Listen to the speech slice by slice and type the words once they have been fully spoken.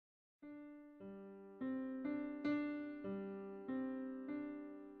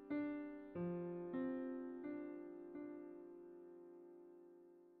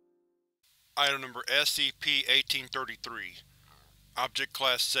Item number SCP-1833 Object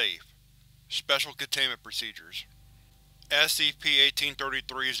Class Safe Special Containment Procedures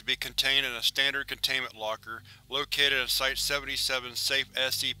SCP-1833 is to be contained in a standard containment locker located in Site-77's Safe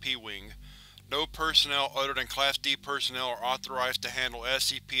SCP Wing. No personnel other than Class D personnel are authorized to handle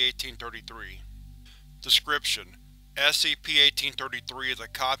SCP-1833. Description: SCP-1833 is a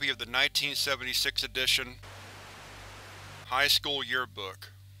copy of the 1976 edition High School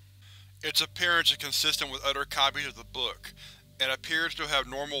Yearbook. Its appearance is consistent with other copies of the book, and appears to have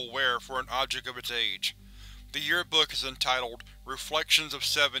normal wear for an object of its age. The yearbook is entitled Reflections of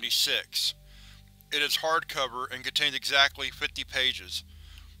 76. It is hardcover and contains exactly 50 pages.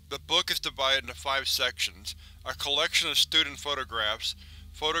 The book is divided into 5 sections: a collection of student photographs,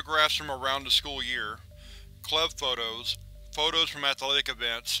 photographs from around the school year, club photos, photos from athletic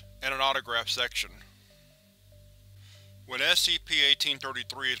events, and an autograph section. When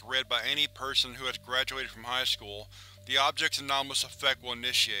SCP-1833 is read by any person who has graduated from high school, the object's anomalous effect will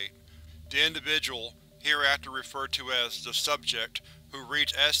initiate. The individual, hereafter referred to as the subject, who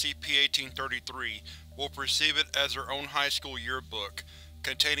reads SCP-1833 will perceive it as their own high school yearbook,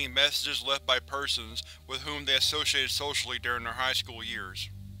 containing messages left by persons with whom they associated socially during their high school years.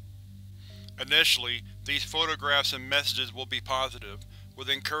 Initially, these photographs and messages will be positive, with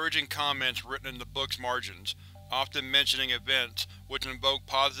encouraging comments written in the book's margins, often mentioning events which invoke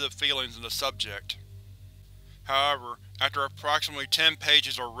positive feelings in the subject. However, after approximately 10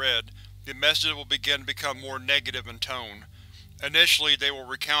 pages are read, the messages will begin to become more negative in tone. Initially, they will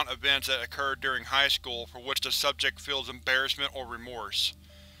recount events that occurred during high school for which the subject feels embarrassment or remorse.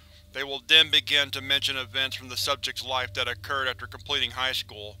 They will then begin to mention events from the subject's life that occurred after completing high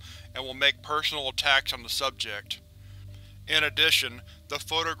school, and will make personal attacks on the subject. In addition, the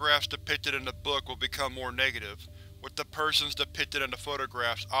photographs depicted in the book will become more negative, with the persons depicted in the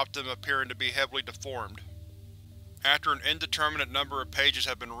photographs often appearing to be heavily deformed. After an indeterminate number of pages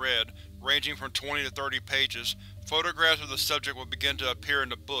have been read, ranging from 20 to 30 pages, photographs of the subject will begin to appear in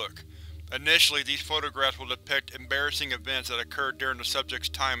the book. Initially, these photographs will depict embarrassing events that occurred during the subject's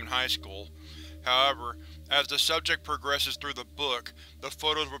time in high school. However, as the subject progresses through the book, the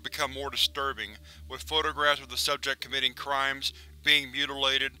photos will become more disturbing, with photographs of the subject committing crimes, being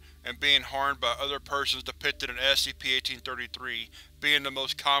mutilated, and being harmed by other persons depicted in SCP-1833 being the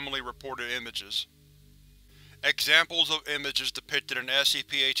most commonly reported images. Examples of images depicted in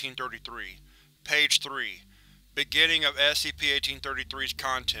SCP-1833. Page 3. Beginning of SCP-1833's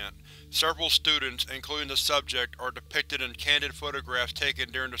content. Several students, including the subject, are depicted in candid photographs taken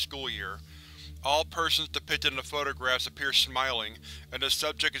during the school year. All persons depicted in the photographs appear smiling, and the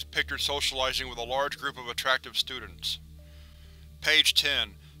subject is pictured socializing with a large group of attractive students. Page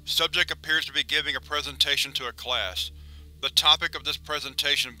 10. Subject appears to be giving a presentation to a class. The topic of this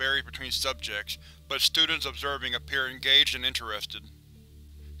presentation varies between subjects, but students observing appear engaged and interested.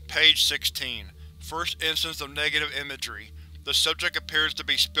 Page 16. First instance of negative imagery. The subject appears to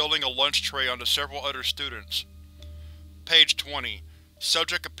be spilling a lunch tray onto several other students. Page 20.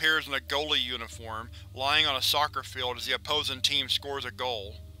 Subject appears in a goalie uniform, lying on a soccer field as the opposing team scores a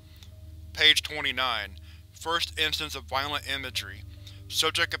goal. Page 29. First instance of violent imagery.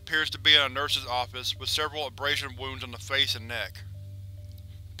 Subject appears to be in a nurse's office, with several abrasion wounds on the face and neck.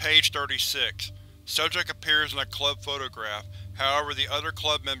 Page 36. Subject appears in a club photograph, however the other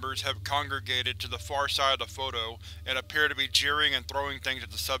club members have congregated to the far side of the photo and appear to be jeering and throwing things at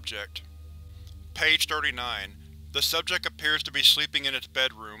the subject. Page 39. The subject appears to be sleeping in its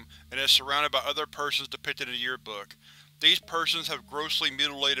bedroom, and is surrounded by other persons depicted in the yearbook. These persons have grossly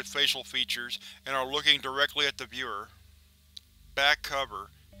mutilated facial features, and are looking directly at the viewer. Back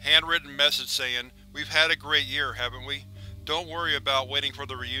cover. Handwritten message saying, "We've had a great year, haven't we? Don't worry about waiting for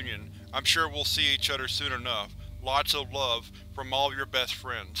the reunion. I'm sure we'll see each other soon enough. Lots of love, from all of your best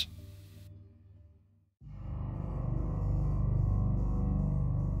friends."